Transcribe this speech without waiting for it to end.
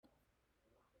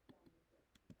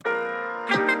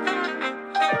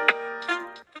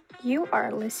You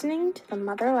are listening to the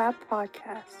M.O.T.H.E.R Lab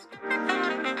podcast.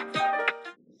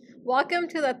 Welcome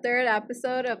to the third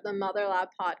episode of the M.O.T.H.E.R Lab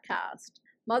podcast.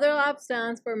 M.O.T.H.E.R Lab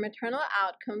stands for Maternal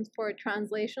Outcomes for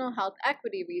Translational Health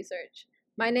Equity Research.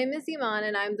 My name is Iman,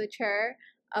 and I'm the chair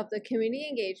of the Community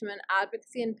Engagement,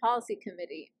 Advocacy, and Policy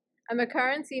Committee. I'm a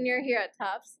current senior here at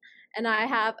Tufts, and I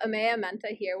have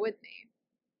M.O.T.H.E.R here with me.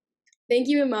 Thank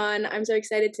you, Iman. I'm so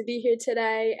excited to be here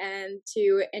today and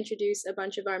to introduce a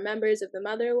bunch of our members of the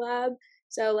M.O.T.H.E.R Lab.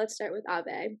 So let's start with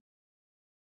Ave.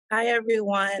 Hi,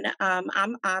 everyone.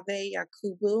 I'm Ave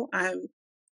Yakubu. I'm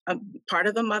a part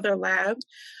of the M.O.T.H.E.R Lab.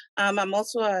 I'm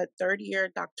also a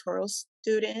third-year doctoral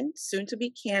student,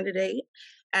 soon-to-be candidate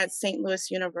at St. Louis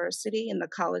University in the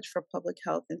College for Public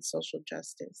Health and Social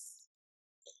Justice.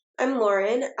 I'm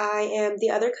Lauren. I am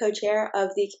the other co-chair of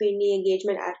the Community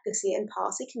Engagement, Advocacy, and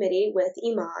Policy Committee with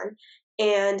Iman,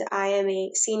 and I am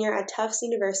a senior at Tufts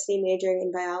University majoring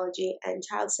in biology and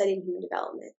child study and human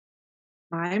development.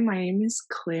 Hi, my name is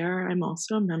Claire. I'm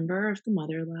also a member of the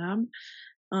M.O.T.H.E.R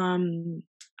Lab.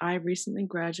 I recently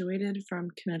graduated from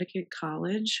Connecticut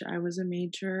College. I was a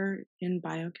major in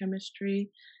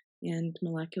biochemistry and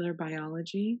molecular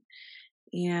biology,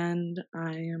 and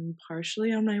I am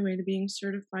partially on my way to being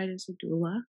certified as a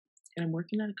doula, and I'm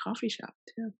working at a coffee shop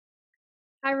too.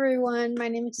 Hi everyone, my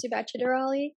name is Subacha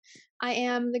Durali. I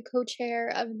am the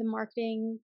co-chair of the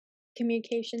Marketing,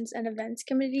 Communications, and Events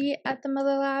Committee at the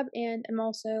M.O.T.H.E.R Lab, and I'm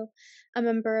also a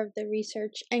member of the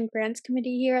Research and Grants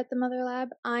Committee here at the M.O.T.H.E.R Lab.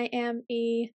 I am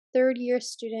a third-year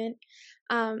student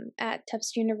at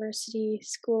Tufts University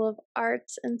School of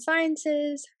Arts and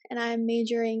Sciences, and I'm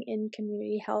majoring in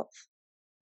community health.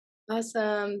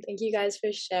 Awesome. Thank you guys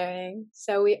for sharing.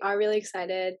 So we are really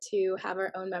excited to have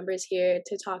our own members here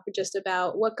to talk just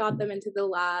about what got them into the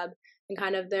lab and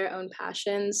kind of their own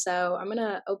passions. So I'm going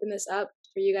to open this up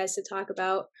for you guys to talk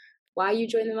about why you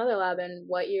joined the M.O.T.H.E.R Lab and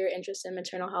what your interest in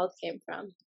maternal health came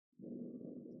from.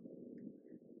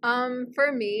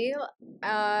 For me,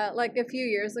 like a few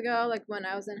years ago, like when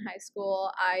I was in high school,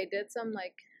 I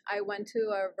went to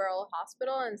a rural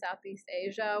hospital in Southeast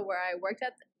Asia where I worked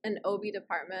at an OB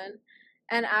department,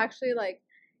 and actually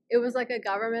it was like a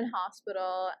government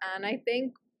hospital, and I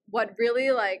think what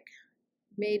really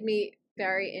made me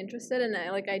very interested and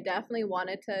I definitely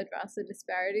wanted to address the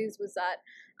disparities was that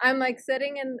I'm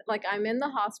sitting in I'm in the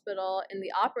hospital in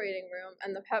the operating room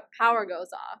and the power goes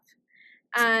off,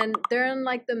 and they're in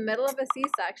the middle of a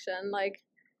C-section.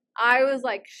 I was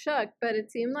shook, but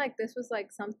it seemed like this was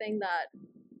something that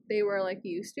they were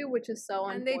used to, which is so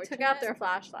unfortunate. And they took out their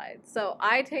flashlights. So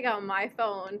I take out my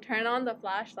phone, turn on the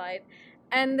flashlight,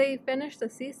 and they finished the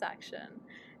C-section.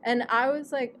 And I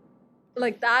was like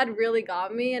that really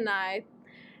got me. And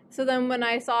so then when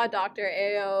I saw Dr.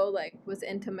 Ao was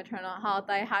into maternal health,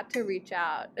 I had to reach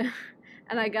out.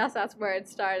 And I guess that's where it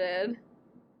started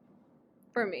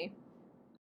for me.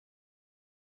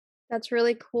 That's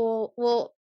really cool.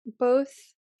 Well, both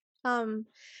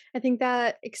I think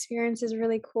that experience is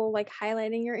really cool,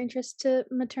 highlighting your interest to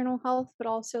maternal health, but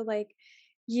also were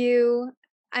you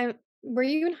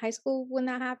in high school when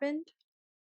that happened?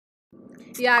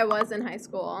 Yeah, I was in high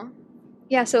school.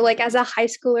 Yeah, so as a high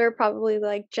schooler, probably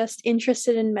just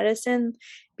interested in medicine,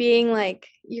 being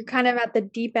you're kind of at the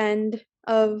deep end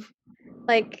of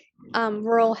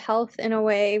rural health in a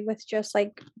way, with just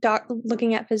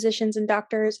looking at physicians and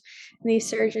doctors and these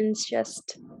surgeons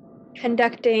just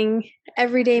conducting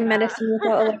everyday medicine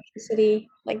without electricity.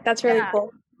 That's really cool.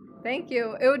 Thank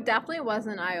you. It definitely was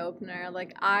an eye-opener.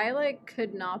 I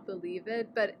could not believe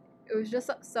it, but it was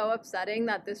just so upsetting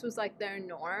that this was their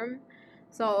norm.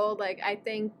 So I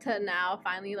think to now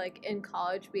finally in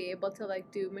college be able to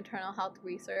do maternal health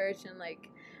research and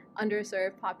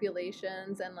underserved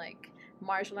populations and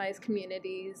marginalized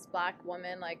communities, Black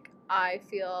women, I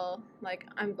feel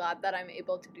I'm glad that I'm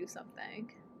able to do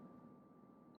something.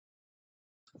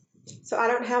 So I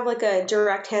don't have a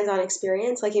direct hands-on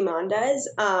experience like Iman does.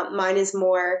 Mine is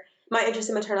more, my interest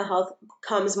in maternal health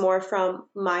comes more from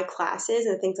my classes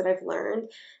and the things that I've learned.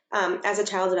 As a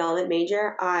child development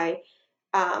major, I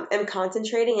am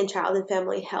concentrating in child and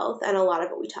family health, and a lot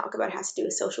of what we talk about has to do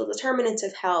with social determinants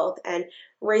of health and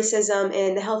racism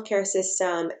in the healthcare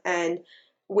system and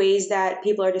ways that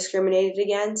people are discriminated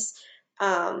against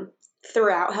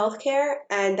throughout healthcare,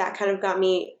 and that kind of got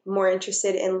me more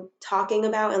interested in talking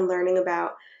about and learning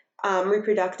about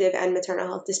reproductive and maternal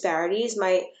health disparities.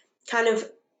 My kind of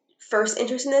first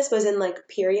interest in this was in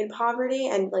period poverty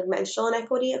and menstrual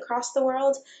inequity across the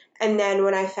world, and then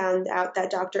when I found out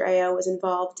that Dr. Ao was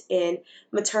involved in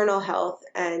maternal health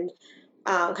and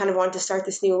kind of wanted to start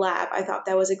this new lab, I thought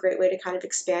that was a great way to kind of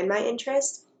expand my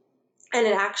interest. And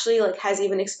it actually like has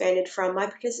even expanded from my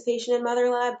participation in Mother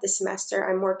Lab. This semester,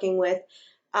 I'm working with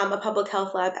a public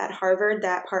health lab at Harvard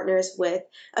that partners with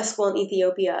a school in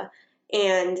Ethiopia.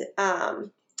 And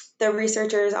the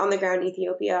researchers on the ground in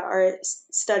Ethiopia are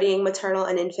studying maternal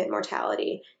and infant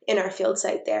mortality in our field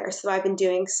site there. So I've been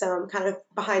doing some kind of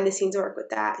behind the scenes work with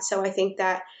that. So I think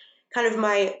that kind of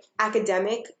my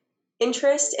academic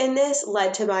interest in this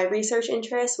led to my research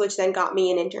interest, which then got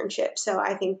me an internship. So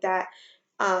I think that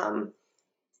um,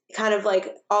 kind of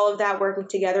like all of that working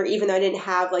together, even though I didn't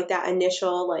have like that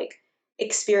initial like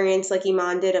experience like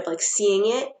Iman did of like seeing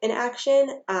it in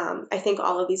action, I think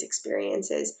all of these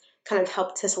experiences kind of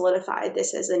helped to solidify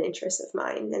this as an interest of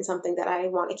mine and something that I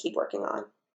want to keep working on.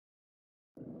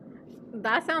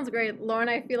 That sounds great. Lauren,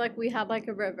 I feel like we had like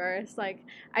a reverse. Like,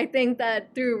 I think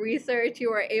that through research,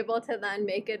 you were able to then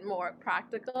make it more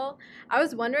practical. I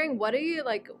was wondering, what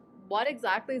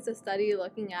exactly is the study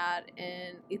looking at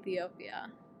in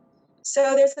Ethiopia?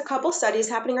 So there's a couple studies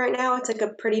happening right now. It's like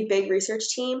a pretty big research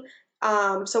team.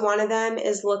 So one of them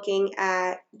is looking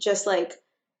at just like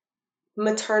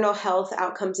maternal health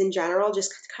outcomes in general,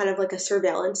 just kind of like a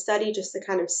surveillance study, just to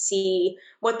kind of see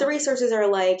what the resources are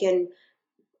like and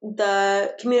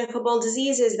the communicable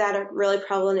diseases that are really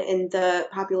prevalent in the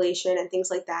population and things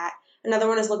like that. Another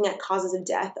one is looking at causes of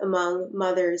death among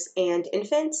mothers and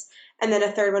infants. And then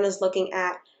a third one is looking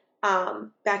at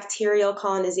bacterial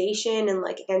colonization and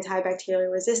like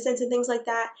antibacterial resistance and things like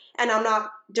that. And I'm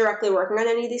not directly working on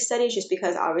any of these studies just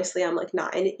because obviously I'm like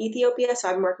not in Ethiopia. So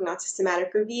I'm working on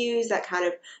systematic reviews that kind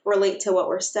of relate to what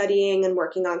we're studying and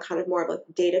working on kind of more of like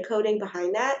data coding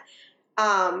behind that.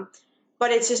 Um,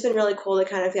 but it's just been really cool to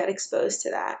kind of get exposed to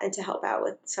that and to help out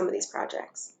with some of these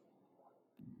projects.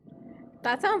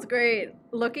 That sounds great.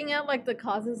 Looking at like the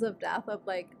causes of death of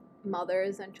like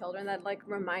mothers and children, that like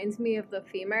reminds me of the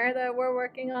femur that we're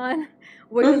working on,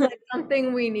 which is like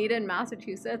something we need in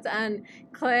Massachusetts. And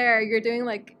Claire,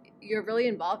 you're really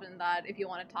involved in that if you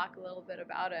want to talk a little bit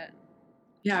about it.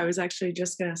 Yeah, I was actually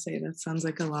just going to say that sounds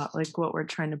like a lot like what we're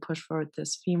trying to push for with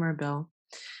this femur bill.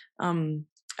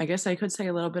 I guess I could say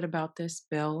a little bit about this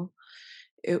bill.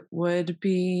 It would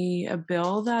be a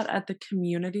bill that at the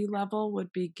community level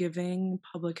would be giving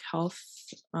public health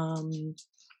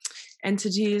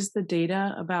entities the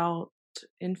data about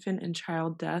infant and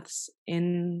child deaths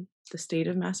in the state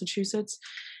of Massachusetts.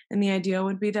 And the idea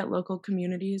would be that local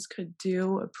communities could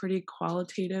do a pretty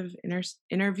qualitative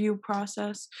interview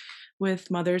process with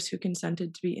mothers who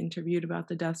consented to be interviewed about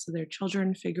the deaths of their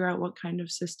children, figure out what kind of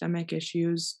systemic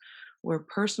issues or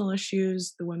personal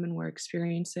issues the women were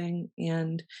experiencing,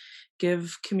 and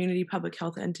give community public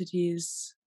health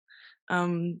entities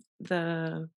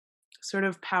the sort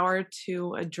of power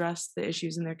to address the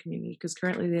issues in their community, because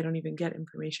currently they don't even get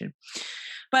information.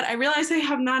 But I realize I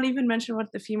have not even mentioned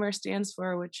what the FEMR stands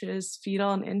for, which is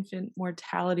Fetal and Infant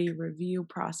Mortality Review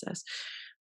Process.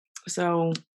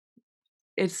 So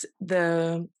it's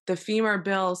the FEMR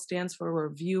bill stands for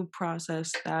review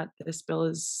process that this bill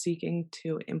is seeking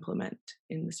to implement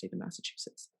in the state of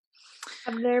Massachusetts.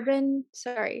 Have there been,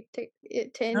 sorry to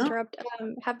interrupt,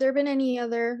 have there been any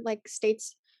other like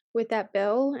states with that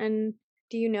bill? And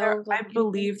do you know, I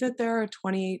believe that there are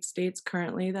 28 states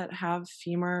currently that have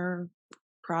FEMR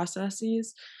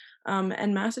processes.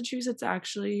 And Massachusetts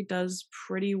actually does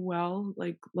pretty well,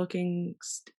 like looking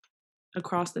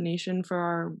across the nation for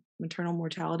our maternal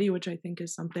mortality, which I think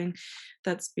is something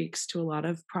that speaks to a lot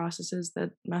of processes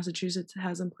that Massachusetts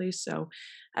has in place. So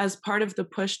as part of the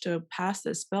push to pass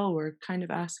this bill, we're kind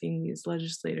of asking these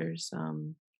legislators,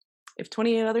 if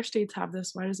 28 other states have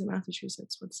this, why doesn't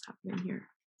Massachusetts? What's happening here?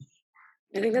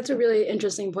 I think that's a really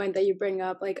interesting point that you bring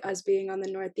up, like us being on the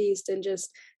Northeast and just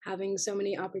having so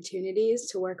many opportunities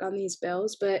to work on these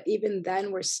bills. But even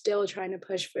then, we're still trying to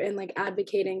push for and like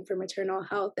advocating for maternal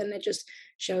health. And it just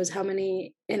shows how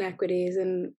many inequities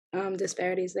and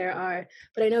disparities there are.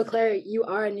 But I know, Claire, you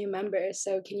are a new member.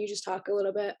 So can you just talk a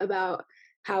little bit about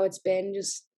how it's been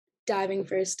just diving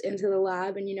first into the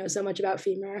lab, and you know so much about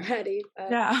FEMR already?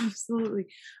 Yeah, absolutely.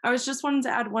 I was just wanting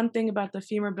to add one thing about the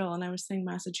FEMR bill, and I was saying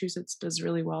Massachusetts does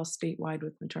really well statewide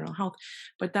with maternal health,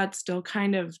 but that still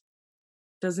kind of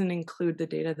doesn't include the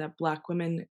data that Black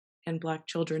women and Black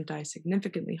children die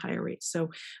significantly higher rates. So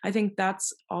I think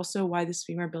that's also why this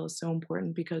FEMR bill is so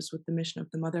important, because with the mission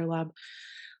of the Mother Lab,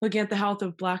 looking at the health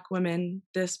of Black women,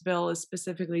 this bill is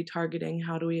specifically targeting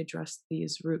how do we address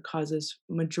these root causes,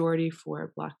 majority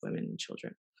for Black women and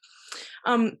children.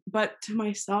 But to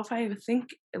myself, I think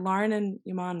Lauren and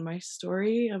Iman, my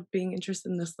story of being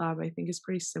interested in this lab, I think is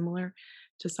pretty similar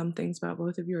to some things about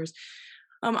both of yours.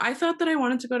 I thought that I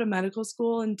wanted to go to medical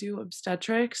school and do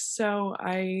obstetrics, so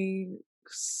I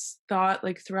thought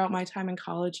like throughout my time in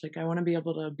college, like I want to be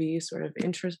able to be sort of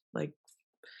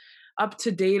up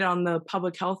to date on the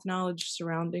public health knowledge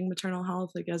surrounding maternal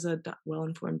health. Like as a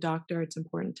well-informed doctor, it's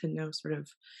important to know sort of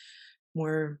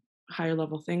more higher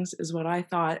level things is what I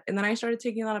thought. And then I started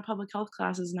taking a lot of public health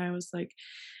classes and I was like,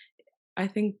 I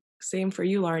think same for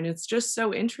you, Lauren. It's just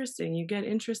so interesting. You get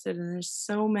interested and there's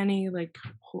so many like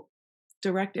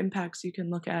direct impacts you can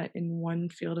look at in one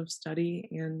field of study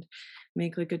and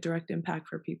make like a direct impact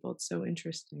for people. It's so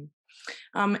interesting.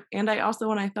 And I also,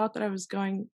 when I thought that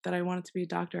I wanted to be a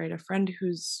doctor, I had a friend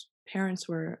whose parents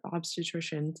were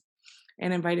obstetricians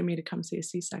and invited me to come see a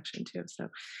C-section too. So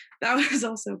that was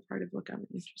also part of what got me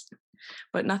interested.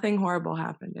 But nothing horrible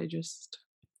happened. It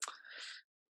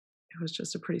was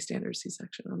just a pretty standard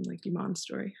C-section, unlike Iman's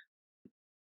story.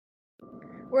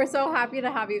 We're so happy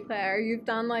to have you, Claire. You've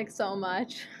done like so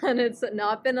much and it's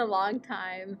not been a long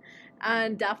time.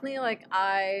 And definitely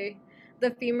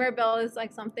the femur bill is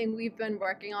like something we've been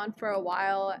working on for a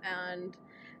while. And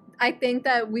I think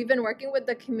that we've been working with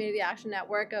the Community Action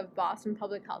Network of Boston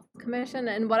Public Health Commission.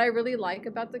 And what I really like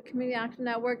about the Community Action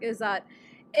Network is that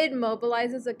it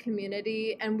mobilizes a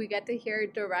community and we get to hear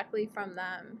directly from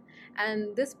them.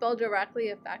 And this bill directly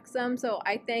affects them. So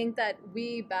I think that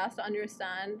we best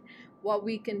understand what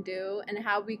we can do and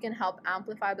how we can help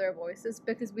amplify their voices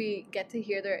because we get to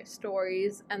hear their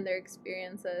stories and their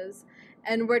experiences.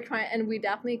 And we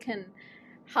definitely can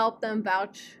help them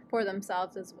vouch for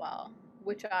themselves as well,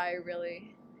 which I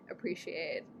really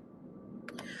appreciate.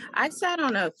 I sat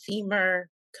on a femur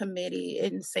committee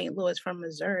in St. Louis from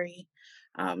Missouri.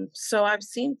 So I've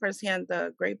seen firsthand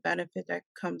the great benefit that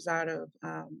comes out of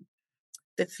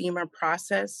the femur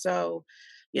process. So,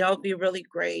 it'd be really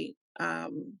great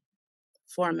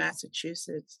for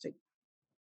Massachusetts to,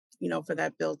 for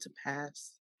that bill to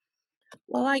pass.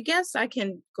 Well, I guess I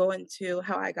can go into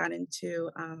how I got into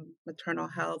maternal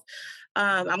health.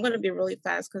 I'm going to be really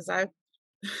fast because I've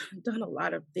done a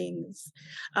lot of things.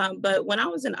 But when I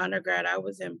was in undergrad, I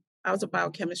was a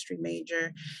biochemistry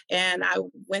major, and I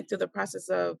went through the process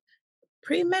of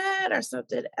pre-med or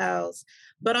something else.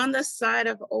 But on the side,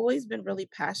 I've always been really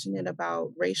passionate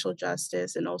about racial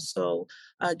justice and also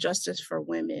justice for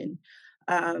women.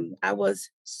 I was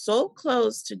so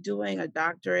close to doing a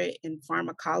doctorate in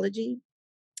pharmacology,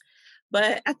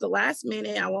 but at the last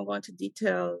minute, I won't go into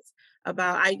details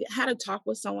I had a talk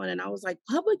with someone and I was like,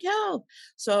 public health.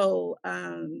 So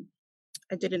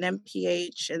I did an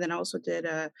M.P.H. and then I also did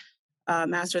a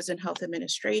master's in health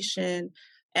administration.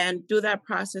 And through that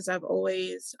process, I've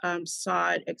always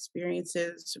sought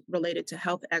experiences related to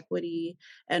health equity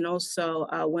and also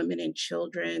women and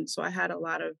children. So I had a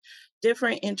lot of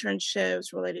different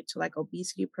internships related to like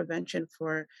obesity prevention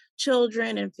for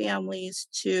children and families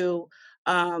to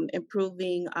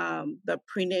improving the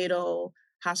prenatal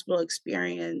hospital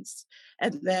experience.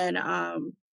 And then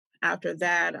after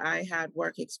that, I had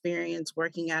work experience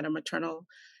working at a maternal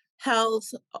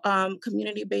health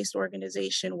community-based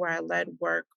organization where I led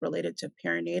work related to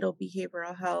perinatal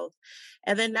behavioral health.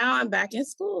 And then now I'm back in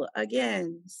school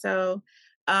again. So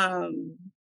um,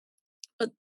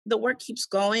 but the work keeps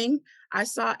going. I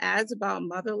saw ads about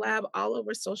Mother Lab all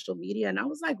over social media and I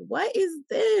was like, what is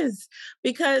this?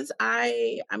 Because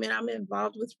I'm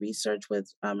involved with research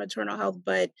with maternal health,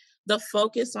 but the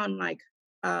focus on like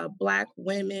Black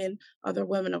women, other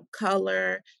women of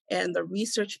color, and the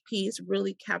research piece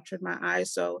really captured my eye.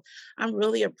 So I'm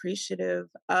really appreciative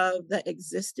of the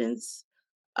existence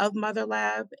of Mother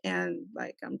Lab, and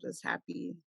like I'm just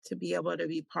happy to be able to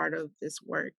be part of this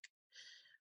work.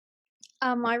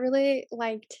 I really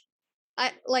liked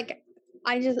I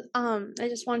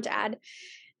just wanted to add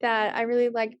that I really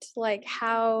liked like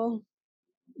how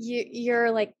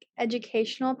your like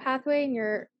educational pathway and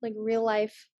your like real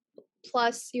life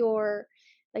plus your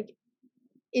like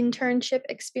internship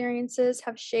experiences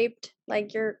have shaped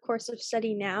like your course of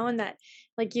study now, and that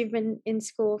like you've been in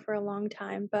school for a long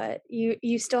time but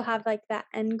you still have like that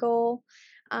end goal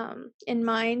in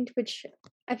mind, which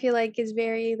I feel like is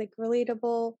very like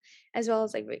relatable as well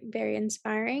as like very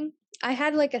inspiring. I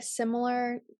had like a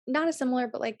similar, not a similar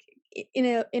but like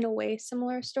in a way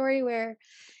similar story where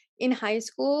in high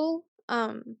school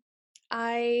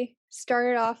I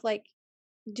started off like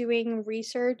doing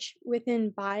research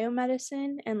within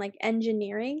biomedicine and like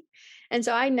engineering, and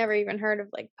so I never even heard of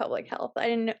like public health. I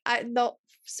didn't I though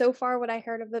So far what I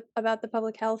heard about the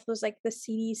public health was like the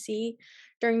CDC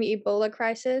during the Ebola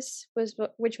crisis,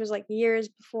 which was like years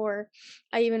before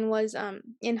I even was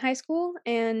in high school.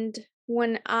 And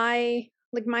when I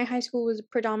like my high school was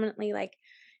predominantly like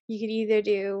you could either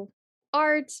do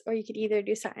arts or you could either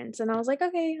do science. And I was like,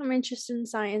 okay, I'm interested in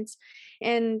science.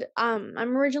 And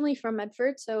I'm originally from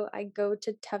Medford, so I go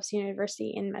to Tufts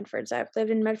University in Medford. So I've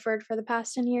lived in Medford for the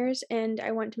past 10 years, and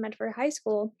I went to Medford High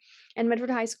School. And Medford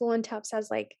High School and Tufts has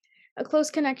like a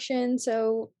close connection.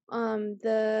 So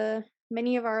the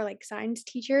many of our like science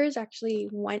teachers actually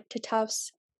went to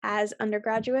Tufts as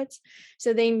undergraduates,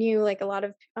 so they knew like a lot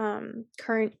of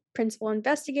current principal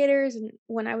investigators. And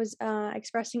when I was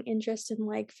expressing interest in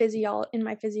like in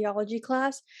my physiology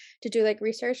class to do like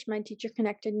research, my teacher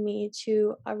connected me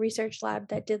to a research lab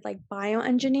that did like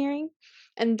bioengineering,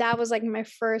 and that was like my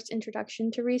first introduction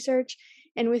to research.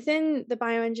 And within the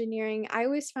bioengineering, I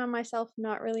always found myself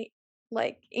not really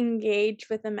like engaged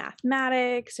with the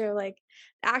mathematics or like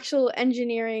actual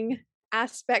engineering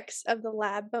aspects of the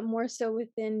lab, but more so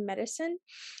within medicine.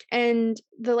 And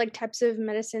the like types of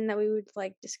medicine that we would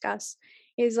like discuss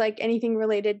is like anything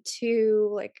related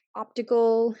to like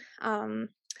optical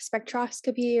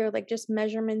spectroscopy, or like just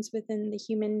measurements within the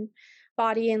human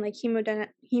body, and like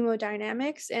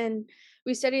hemodynamics. And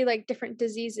we study like different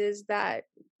diseases that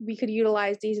we could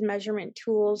utilize these measurement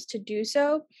tools to do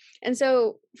so. And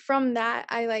so from that,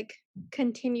 I like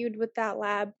continued with that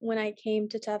lab when I came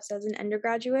to Tufts as an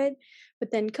undergraduate.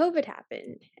 But then COVID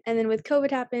happened. And then with COVID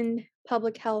happened,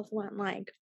 public health went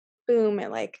like boom,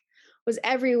 it like was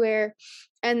everywhere.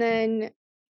 And then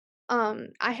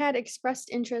I had expressed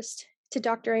interest to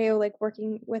Dr. Ao, like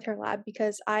working with her lab,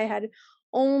 because I had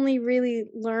only really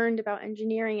learned about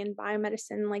engineering and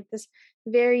biomedicine, like this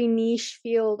very niche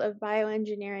field of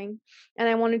bioengineering. And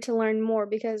I wanted to learn more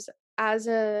because as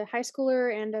a high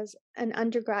schooler and as an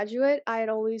undergraduate, I had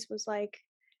always was like,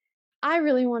 I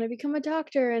really want to become a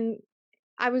doctor. And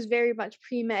I was very much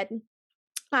pre-med.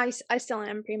 I still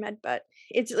am pre-med, but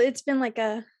it's been like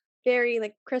a very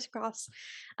like crisscross,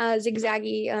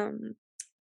 zigzaggy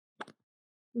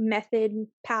method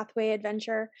pathway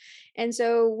adventure. And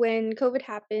so when COVID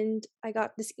happened, I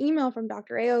got this email from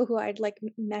Dr. Ao, who I'd like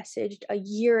messaged a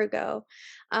year ago,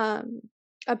 um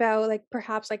about like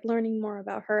perhaps like learning more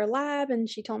about her lab. And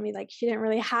she told me like she didn't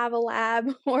really have a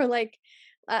lab or like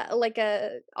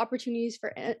opportunities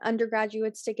for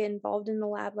undergraduates to get involved in the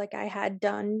lab like I had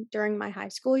done during my high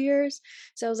school years.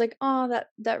 So I was like, oh,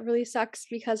 that really sucks,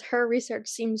 because her research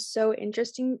seems so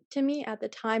interesting to me. At the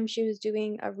time, she was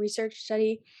doing a research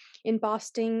study in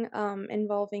Boston,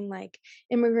 involving like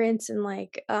immigrants and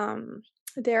like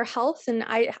their health. And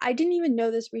I didn't even know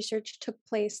this research took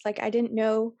place. Like I didn't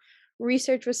know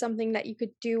research was something that you could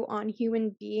do on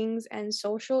human beings and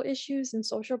social issues and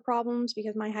social problems,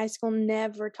 because my high school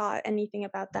never taught anything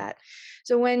about that.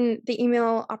 So when the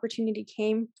email opportunity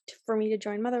came for me to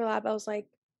join Mother Lab, I was like,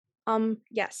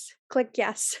 yes, click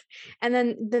yes. And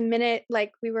then the minute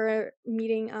like we were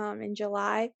meeting in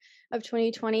July of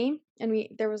 2020, and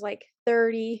there was like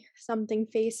 30 something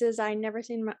faces I never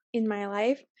seen in my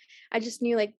life, I just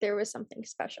knew like there was something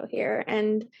special here.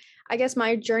 And I guess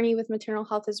my journey with maternal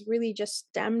health has really just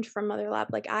stemmed from Mother Lab.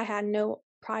 Like I had no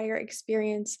prior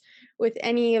experience with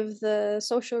any of the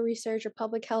social research or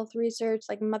public health research.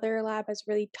 Like Mother Lab has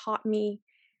really taught me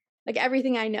like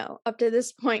everything I know up to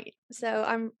this point. So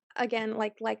I'm, again,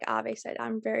 like Ave said,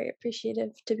 I'm very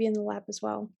appreciative to be in the lab as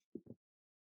well.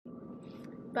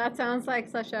 That sounds like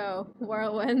such a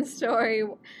whirlwind story.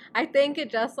 I think it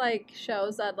just like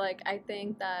shows that like I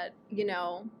think that, you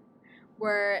know,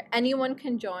 where anyone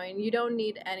can join. You don't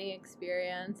need any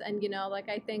experience. And, you know, like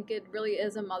I think it really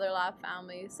is a Mother Lab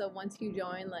family. So once you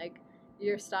join, like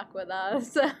you're stuck with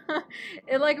us.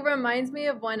 It like reminds me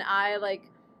of when I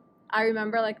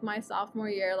remember like my sophomore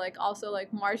year, like also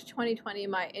like March 2020,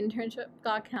 my internship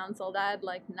got canceled. I had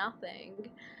like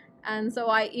nothing. And so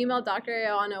I emailed Dr. A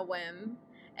on a whim,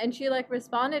 and she like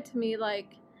responded to me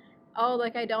like, oh,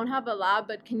 like I don't have a lab,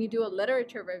 but can you do a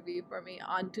literature review for me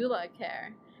on doula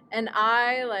care? And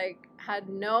I like had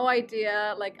no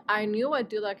idea. Like I knew what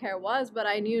doula care was, but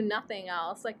I knew nothing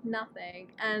else, like nothing.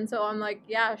 And so I'm like,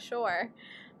 yeah, sure.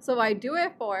 So I do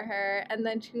it for her, and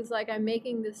then she's like, I'm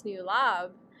making this new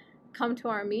lab, come to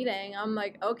our meeting. I'm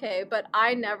like, okay, but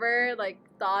I never like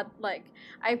thought like,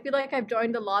 I feel like I've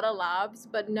joined a lot of labs,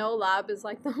 but no lab is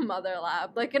like the Mother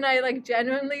Lab. Like, and I like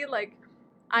genuinely like,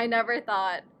 I never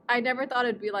thought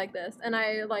it'd be like this. And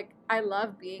I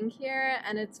love being here,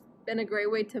 and it's been a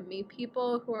great way to meet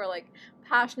people who are like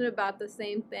passionate about the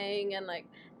same thing. And like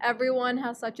everyone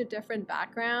has such a different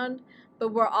background, but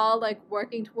we're all like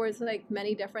working towards like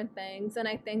many different things. And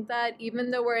I think that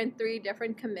even though we're in 3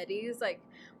 different committees, like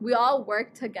we all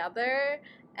work together.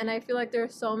 And I feel like there are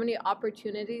so many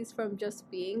opportunities from just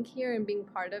being here and being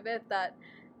part of it that,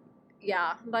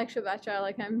 yeah, like Shabetcha,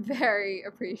 like I'm very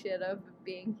appreciative of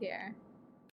being here.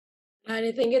 And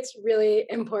I think it's really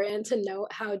important to note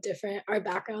how different our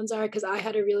backgrounds are because I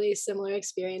had a really similar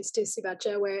experience to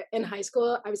Subacha, where in high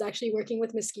school I was actually working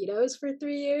with mosquitoes for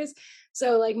 3 years.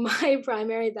 So, like, my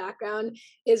primary background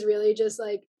is really just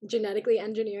like genetically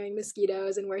engineering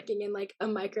mosquitoes and working in like a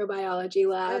microbiology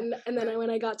lab. And then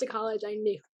when I got to college, I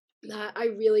knew that I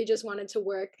really just wanted to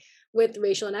work with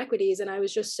racial inequities. And I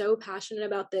was just so passionate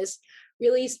about this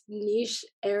really niche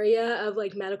area of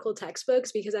like medical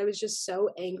textbooks because I was just so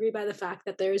angry by the fact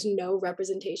that there is no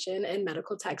representation in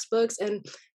medical textbooks and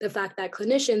the fact that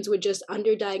clinicians would just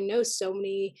underdiagnose so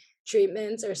many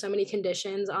treatments or so many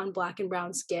conditions on black and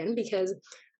brown skin because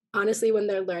honestly when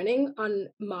they're learning on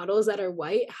models that are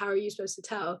white, how are you supposed to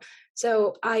tell?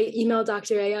 So I emailed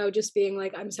Dr. Ao just being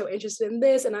like, I'm so interested in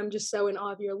this and I'm just so in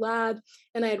awe of your lab.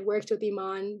 And I had worked with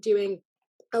Iman doing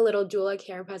a little doula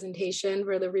care presentation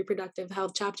for the reproductive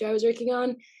health chapter I was working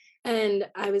on. And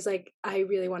I was like, I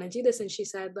really want to do this. And she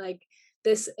said, like,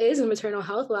 this is a maternal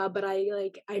health lab, but I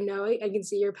know I can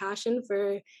see your passion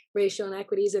for racial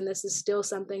inequities. And this is still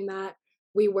something that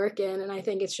we work in. And I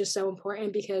think it's just so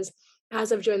important because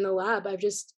as I've joined the lab, I've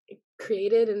just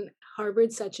created and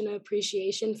harbored such an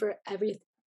appreciation for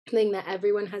everything that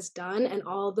everyone has done and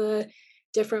all the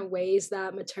different ways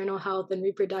that maternal health and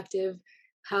reproductive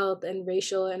health and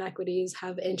racial inequities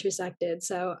have intersected.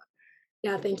 So,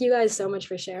 yeah, thank you guys so much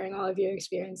for sharing all of your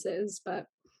experiences. But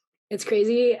it's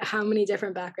crazy how many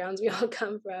different backgrounds we all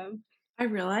come from. I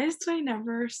realized I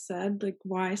never said like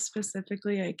why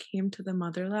specifically I came to the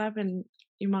Mother Lab. And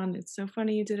Iman, it's so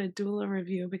funny you did a doula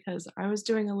review because I was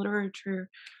doing a literature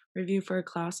review for a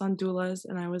class on doulas,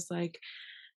 and I was like,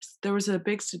 there was a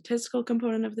big statistical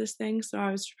component of this thing, so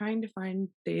I was trying to find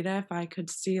data if I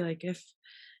could see like if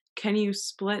can you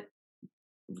split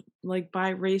like by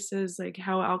races, like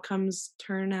how outcomes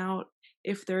turn out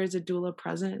if there is a doula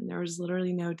present, and there was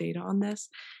literally no data on this.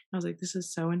 I was like, this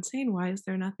is so insane. Why is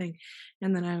there nothing?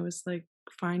 And then I was like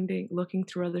looking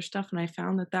through other stuff, and I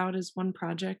found that that is one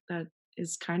project that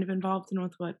is kind of involved in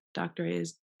with what Dr.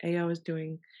 AO is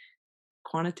doing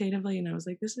quantitatively. And I was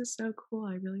like, this is so cool.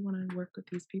 I really want to work with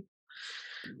these people.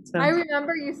 So I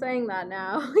remember you saying that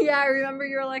now. Yeah, I remember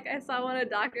you were like, I saw one of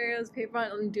Dr. A's paper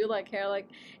on doula care. Like,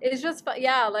 it's just,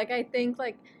 yeah, like, I think,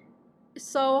 like,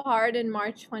 so hard in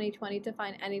March 2020 to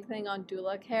find anything on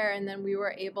doula care, and then we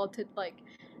were able to, like,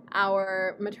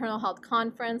 our maternal health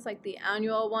conference, like the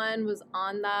annual one, was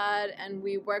on that, and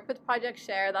we worked with Project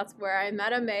Share. That's where I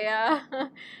met Amaya.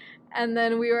 And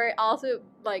then we were also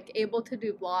like able to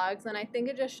do blogs, and I think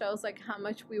it just shows like how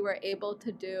much we were able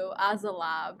to do as a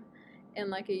lab in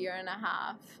like a year and a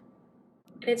half.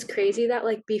 And it's crazy that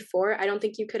like before, I don't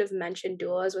think you could have mentioned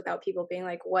doulas without people being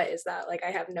like, "What is that?" Like,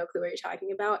 I have no clue what you're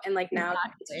talking about. And like now,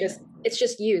 Exactly. it's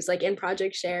just used like in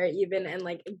Project Share, even in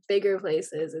like bigger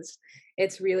places.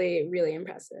 It's really really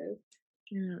impressive.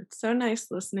 you know, it's so nice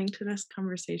listening to this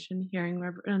conversation, hearing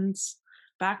everyone's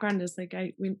background is like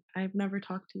I've never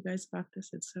talked to you guys about this.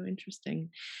 It's so interesting.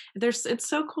 It's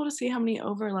so cool to see how many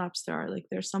overlaps there are. Like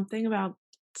there's something about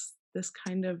this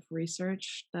kind of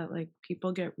research that like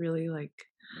people get really like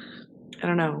I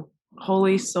don't know,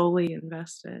 wholly solely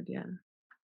invested. Yeah.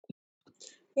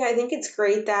 Yeah, I think it's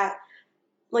great that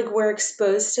like we're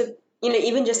exposed to,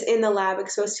 even just in the lab,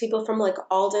 exposed to people from like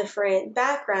all different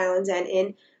backgrounds and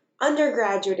in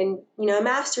undergraduate and,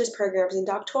 master's programs and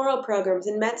doctoral programs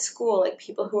and med school, like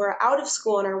people who are out of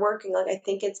school and are working. Like, I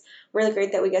think it's really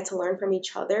great that we get to learn from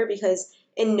each other because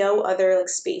in no other like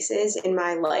spaces in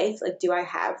my life, like, do I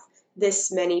have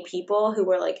this many people who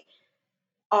were like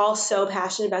all so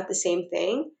passionate about the same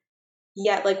thing,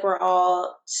 yet like we're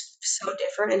all so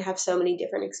different and have so many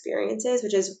different experiences,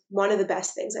 which is one of the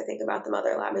best things I think about the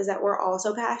Mother Lab is that we're all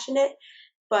so passionate,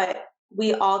 but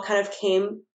we all kind of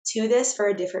came to this for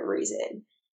a different reason,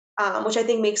 which I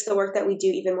think makes the work that we do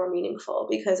even more meaningful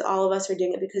because all of us are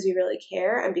doing it because we really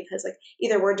care and because like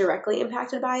either we're directly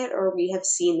impacted by it or we have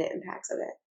seen the impacts of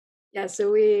it. Yeah,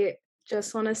 so we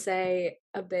just want to say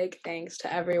a big thanks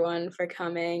to everyone for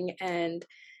coming and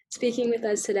speaking with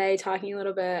us today, talking a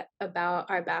little bit about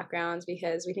our backgrounds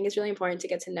because we think it's really important to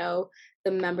get to know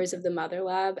the members of the Mother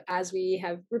Lab. As we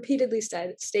have repeatedly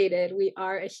stated, we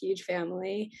are a huge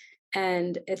family,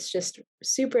 and it's just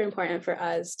super important for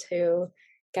us to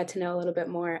get to know a little bit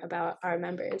more about our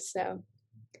members. So,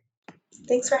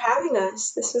 Thanks for having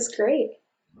us. This was great.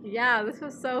 Yeah, this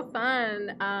was so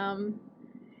fun.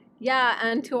 Yeah,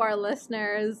 and to our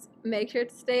listeners, make sure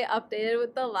to stay updated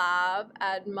with the lab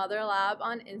at Mother Lab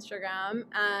on Instagram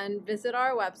and visit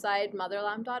our website,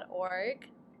 motherlab.org.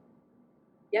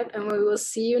 yep, and we will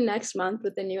see you next month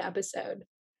with a new episode.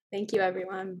 Thank you,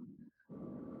 everyone.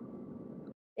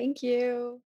 Thank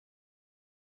you.